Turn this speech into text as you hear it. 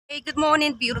Hey, good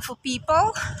morning, beautiful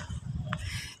people.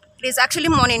 It is actually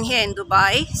morning here in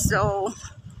Dubai, so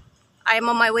I'm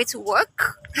on my way to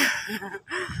work.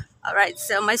 All right,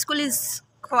 so my school is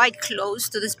quite close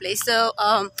to this place. So,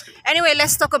 anyway,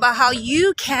 let's talk about how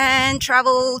you can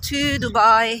travel to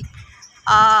Dubai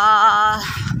uh,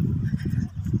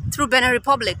 through Benin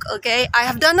Republic. Okay, I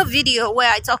have done a video where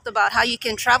I talked about how you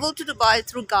can travel to Dubai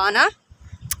through Ghana.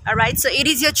 All right, so it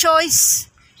is your choice.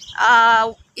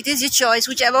 It is your choice,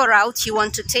 whichever route you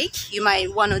want to take. You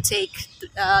might want to take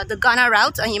the Ghana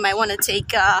route, and you might want to take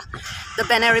the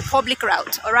Benin Republic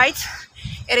route. All right,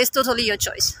 it is totally your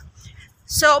choice.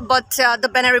 So, but the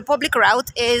Benin Republic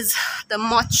route is the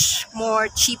much more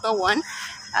cheaper one.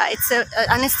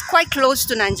 And it's quite close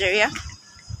to Nigeria.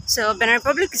 So Benin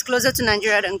Republic is closer to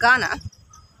Nigeria than Ghana.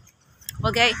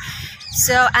 Okay,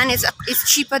 so and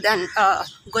it's cheaper than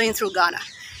going through Ghana.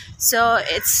 So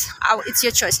it's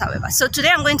your choice, however. So today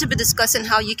I'm going to be discussing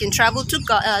how you can travel to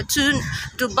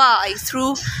Dubai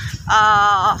through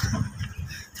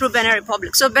Benin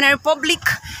Republic. So Benin Republic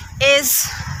is,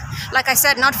 like I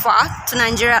said, not far to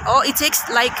Nigeria at all. It takes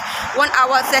like 1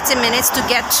 hour 30 minutes to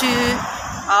get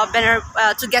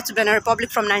to Benin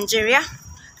Republic from Nigeria.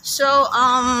 So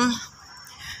I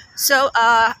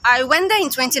went there in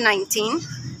 2019,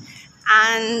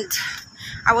 and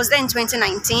I was there in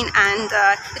 2019, and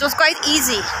it was quite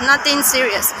easy, nothing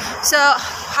serious. So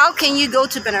how can you go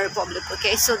to Benin Republic?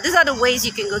 Okay, so these are the ways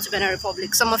you can go to Benin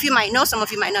Republic. Some of you might know, some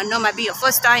of you might not know, might be your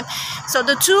first time. So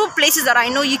the two places that I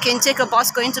know you can take a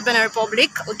bus going to Benin Republic,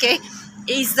 okay,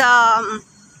 is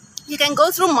you can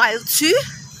go through mile 2.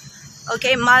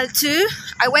 Okay, mile 2.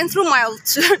 I went through mile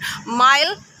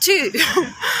 2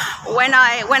 when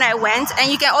I went,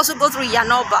 and you can also go through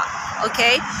Yanoba.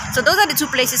 Okay, so those are the two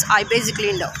places I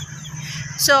basically know.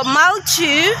 So mile 2,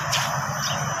 you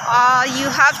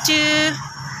have to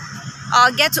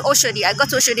get to Oshodi. I got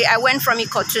to Oshodi. I went from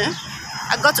Cotounu.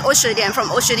 I got to Oshodi, and from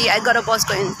Oshodi I got a bus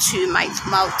going to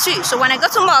mile 2. So when I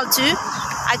got to mile 2,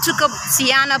 I took a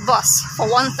Sienna bus for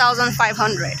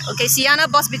 1,500. Okay, Sienna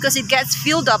bus because it gets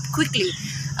filled up quickly.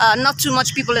 Not too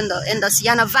much people in the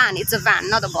Sienna van. It's a van,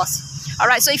 not a bus. All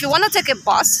right. So if you want to take a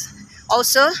bus,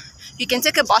 also you can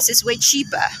take a bus. It's way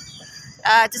cheaper.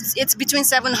 It's between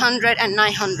 700 and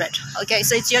 900. Okay,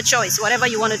 so it's your choice. Whatever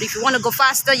you want to do. If you want to go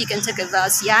faster, you can take a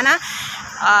Sienna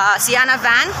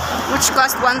van, which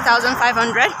costs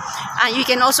 1,500, and you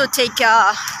can also take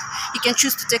you can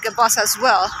choose to take a bus as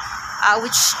well,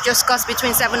 which just costs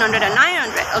between 700 and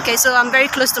 900. Okay, so I'm very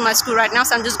close to my school right now,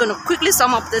 so I'm just going to quickly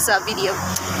sum up this video.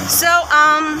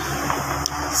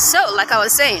 So like I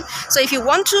was saying, so if you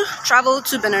want to travel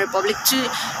to Benin Republic,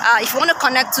 if you want to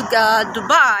connect to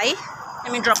Dubai,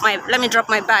 let me drop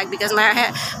my bag because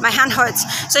my hand hurts.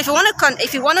 So if you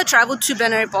want to travel to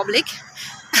Benin Republic,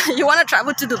 you want to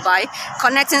travel to Dubai,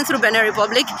 connecting through Benin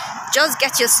Republic, just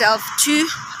get yourself to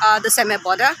the Seme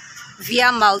border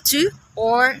via Mile 2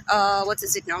 or what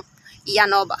is it now,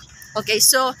 Yanoba. Okay,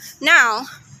 so now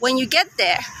when you get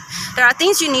there, there are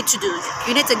things you need to do.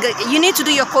 You need to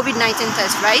do your COVID-19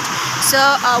 test, right? So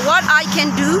what I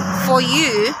can do for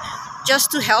you,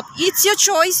 just to help, it's your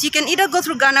choice. You can either go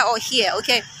through Ghana or here.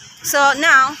 Okay, so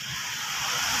now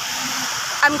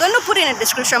I'm going to put in a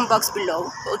description box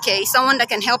below, okay, someone that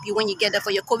can help you when you get there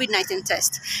for your COVID-19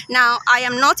 test. Now, I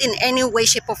am not in any way,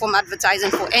 shape, or form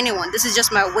advertising for anyone. This is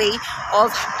just my way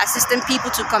of assisting people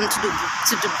to come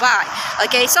to Dubai,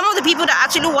 okay? Some of the people that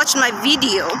actually watched my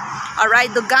video, all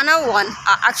right, the Ghana one,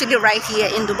 are actually right here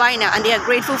in Dubai now, and they are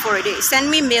grateful for it. They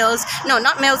send me mails, no,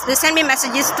 not mails, they send me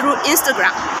messages through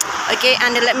Instagram, okay,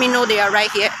 and they let me know they are right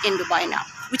here in Dubai now,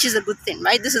 which is a good thing,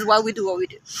 right? This is why we do what we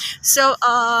do.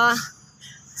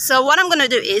 So what I'm going to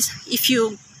do is, if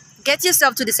you get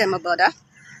yourself to the Seme border,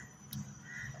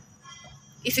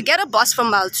 if you get a bus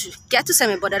from Mile 2, get to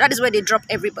Seme border, that is where they drop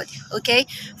everybody, okay?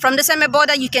 From the Seme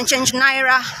border, you can change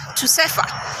Naira to Sefa,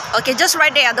 okay? Just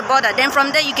right there at the border. Then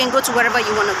from there, you can go to wherever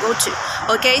you want to go to,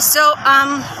 okay? So,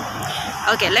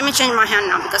 okay, let me change my hand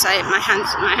now because my hand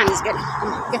is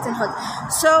getting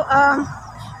hot. So,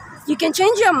 you can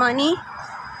change your money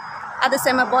at the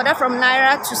Seme border from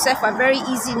Naira to Sefa, very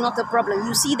easy, not a problem.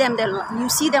 You see them there, you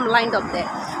see them lined up there.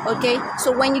 Okay,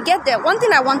 so when you get there, one thing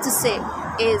I want to say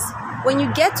is when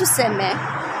you get to Seme,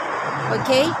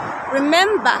 okay,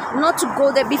 remember not to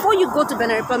go there before you go to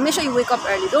Benin Republic. Make sure you wake up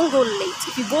early. Don't go late.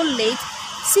 If you go late,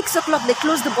 6 o'clock they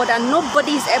close the border.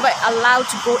 Nobody is ever allowed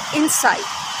to go inside.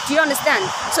 Do you understand?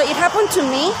 So it happened to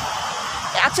me.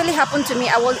 It actually happened to me.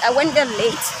 I went there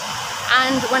late.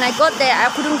 And when I got there,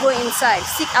 I couldn't go inside.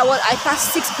 I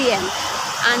passed 6 p.m.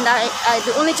 and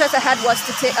the only choice I had was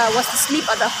to sleep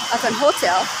at an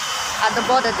hotel at the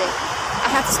border there. I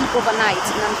had to sleep overnight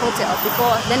in a hotel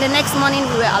before. Then the next morning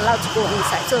we were allowed to go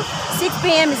inside. So 6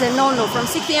 p.m. is a no-no. From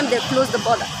 6 p.m. they close the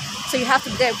border. So you have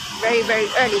to be there very, very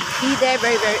early. Be there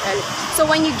very, very early. So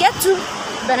when you get to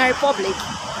Benin Republic,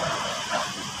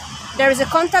 there is a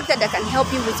contact that can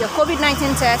help you with your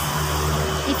COVID-19 test.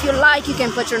 If you like, you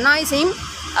can patronize him.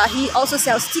 He also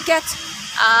sells tickets.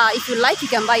 If you like, you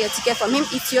can buy your ticket from him.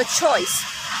 It's your choice.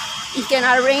 You can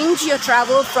arrange your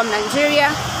travel from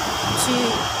Nigeria to,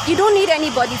 you don't need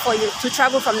anybody for you to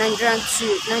travel from Nigeria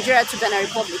to Benin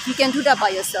Republic. You can do that by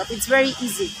yourself. It's very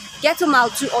easy. Get to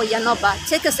Maltu or Yanoba,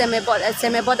 take a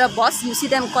semi-border bus. You see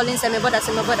them calling semi-border,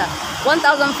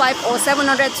 1,500 or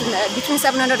 700 to between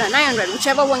 700 and 900,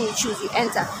 whichever one you choose, you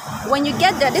enter. When you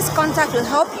get there, this contact will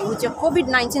help you with your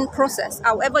COVID-19 process,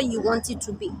 however you want it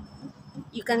to be.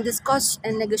 You can discuss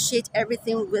and negotiate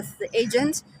everything with the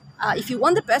agent. If you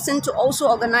want the person to also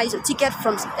organize a ticket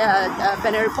from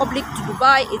Benin Republic to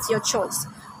Dubai, it's your choice.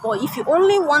 But if you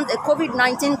only want a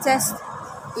COVID-19 test,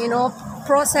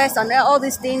 process and all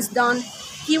these things done,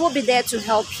 he will be there to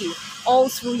help you all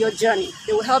through your journey.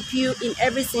 They will help you in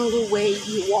every single way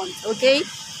you want, okay?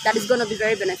 That is going to be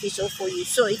very beneficial for you.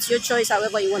 So it's your choice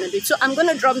however you want to do it. So I'm going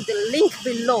to drop the link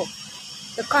below,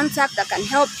 the contact that can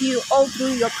help you all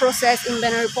through your process in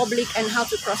Benin Republic and how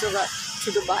to cross over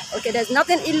to Dubai. Okay, there's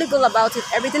nothing illegal about it.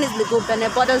 Everything is legal.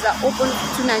 Benin borders are open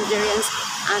to Nigerians,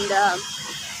 and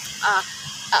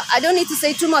I don't need to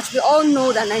say too much. We all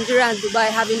know that Nigeria and Dubai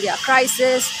are having their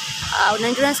crisis.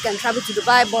 Nigerians can travel to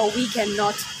Dubai, but we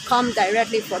cannot come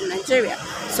directly from Nigeria.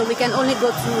 So we can only go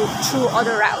through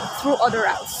other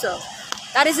routes. So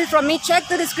that is it from me. Check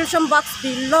the description box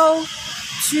below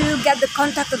to get the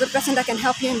contact of the person that can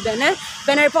help you in Benin.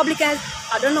 Benin Republicans,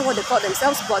 I don't know what they call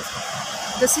themselves, but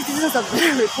the citizens of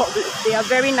Benin Republic, they are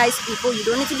very nice people. You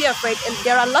don't need to be afraid, and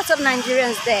there are lots of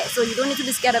Nigerians there, so you don't need to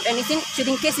be scared of anything. Should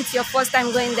in case it's your first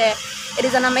time going there, it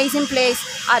is an amazing place.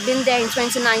 I've been there in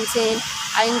 2019.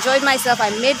 I enjoyed myself. I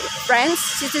made friends.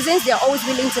 Citizens, they are always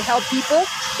willing to help people.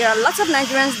 There are lots of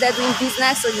Nigerians there doing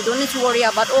business, so you don't need to worry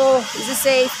about, oh, is it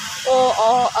safe, or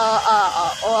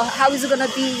how is it gonna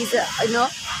be? Is it,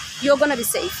 you're gonna be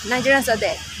safe. Nigerians are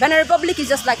there. Benin Republic is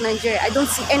just like Nigeria. I don't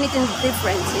see anything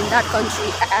different in that country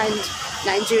and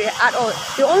Nigeria at all.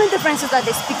 The only difference is that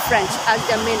they speak French as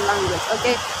their main language,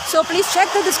 okay? So please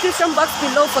check the description box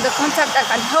below for the contact that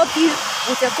can help you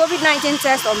with your COVID-19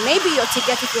 test, or maybe your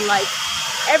ticket if you like.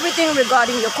 Everything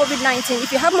regarding your COVID-19.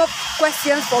 If you have more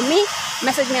questions for me,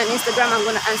 message me on Instagram. I'm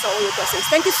going to answer all your questions.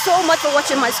 Thank you so much for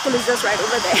watching. My school is just right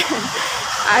over there.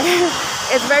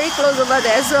 It's very close over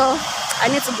there, so I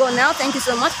need to go now. Thank you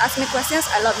so much. Ask me questions.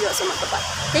 I love you all so much. Bye-bye.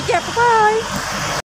 Take care. Bye-bye.